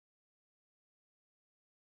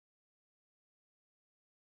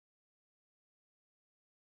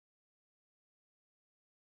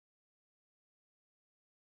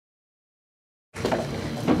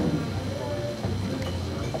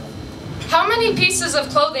How many pieces of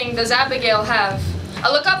clothing does Abigail have? I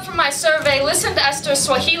look up from my survey, listen to Esther's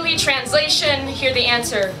Swahili translation, hear the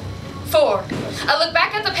answer. 4. I look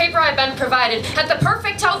back at the paper I've been provided, at the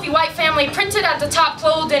perfect healthy white family printed at the top,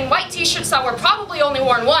 clothed in white t-shirts that were probably only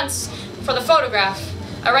worn once for the photograph.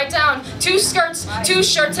 I write down 2 skirts, 2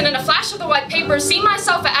 shirts, and in a flash of the white paper, see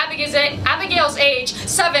myself at Abigail's age,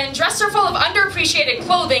 7, dressed her full of underappreciated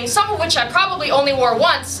clothing, some of which I probably only wore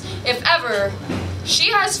once, if ever.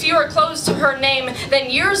 She has fewer clothes to her name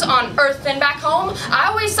than years on earth. And back home, I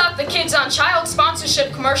always thought the kids on child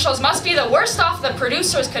sponsorship commercials must be the worst off the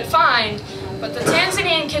producers could find. But the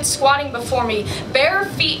Tanzanian kids squatting before me, bare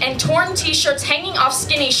feet and torn t-shirts hanging off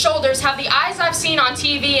skinny shoulders, have the eyes I've seen on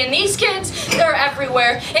TV. And these kids, they're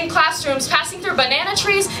everywhere. In classrooms, passing through banana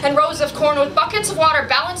trees and rows of corn with buckets of water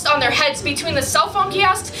balanced on their heads, between the cell phone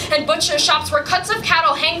kiosks and butcher shops where cuts of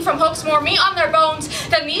cattle hang from hooks, more meat on their bones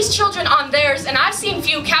than these children on theirs. And I've seen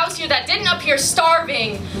few cows here that didn't appear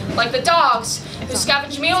starving, like the dogs who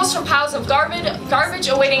scavenge meals from piles of garbage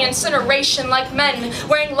awaiting incineration, like men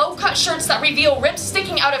wearing low-cut shirts that reveal ribs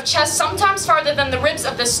sticking out of chests, sometimes farther than the ribs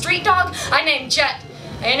of the street dog I named Jet.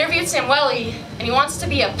 I interviewed Samueli, and he wants to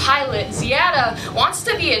be a pilot. Ziada wants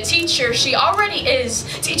to be a teacher. She already is,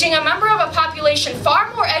 teaching a member of a population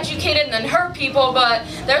far more educated than her people, but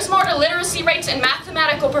there's more to literacy rates and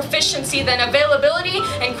mathematical proficiency than availability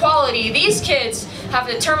and quality. These kids have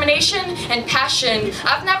determination and passion.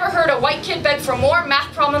 I've never heard a white kid beg for more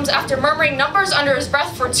math problems after murmuring numbers under his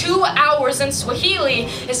breath for 2 hours in Swahili.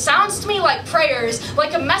 It sounds to me like prayers,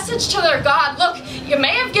 like a message to their God. Look, you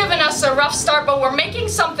may have given us a rough start, but we're making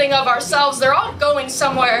something of ourselves. They're all going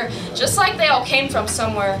somewhere, just like they all came from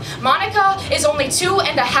somewhere. Monica is only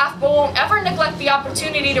 2.5, but won't ever neglect the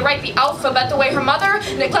opportunity to write the alphabet the way her mother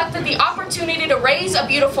neglected the opportunity to raise a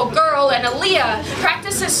beautiful girl. And Aaliyah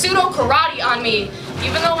practices pseudo karate on me.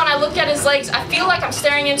 Even though when I look at his legs, I feel like I'm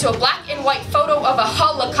staring into a black and white photo of a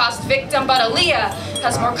Holocaust victim, but Aaliyah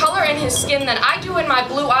has more color in his skin than I do in my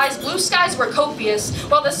blue eyes. Blue skies were copious,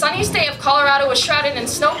 while the sunny state of Colorado was shrouded in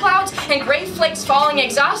snow clouds and gray flakes falling,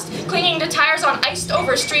 exhaust clinging to tires on iced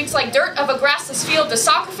over streets like dirt of a grassless field, the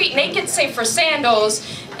soccer feet naked save for sandals.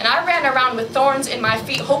 And I ran around with thorns in my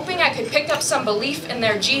feet, hoping I could pick up some belief in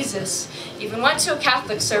their Jesus. Even went to a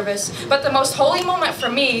Catholic service, but the most holy moment for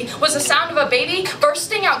me was the sound of a baby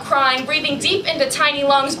bursting out crying, breathing deep into tiny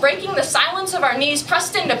lungs, breaking the silence of our knees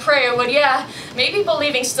pressed into prayer. Would, yeah, maybe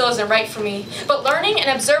believing still isn't right for me, but learning and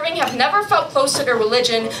observing have never felt closer to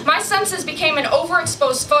religion. My senses became an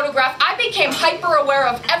overexposed photograph. I became hyper-aware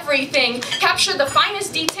of everything, captured the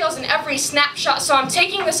finest details in every snapshot, so I'm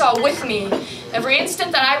taking this all with me. Every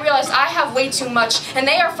instant that I realize I have way too much, and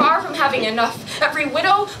they are far from having enough. Every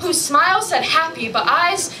widow whose smile said happy, but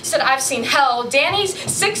eyes said I've seen hell. Danny's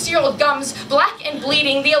 6-year-old gums, black and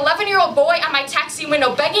bleeding. The 11-year-old boy at my taxi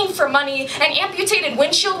window begging for money. An amputated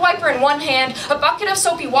windshield wiper in one hand, a bucket of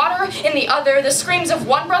soapy water in the other. The screams of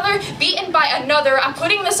one brother beaten by another. I'm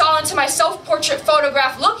putting this all into my self-portrait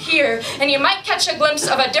photograph. Look here, and you might catch a glimpse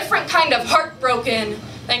of a different kind of heartbroken.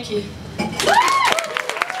 Thank you.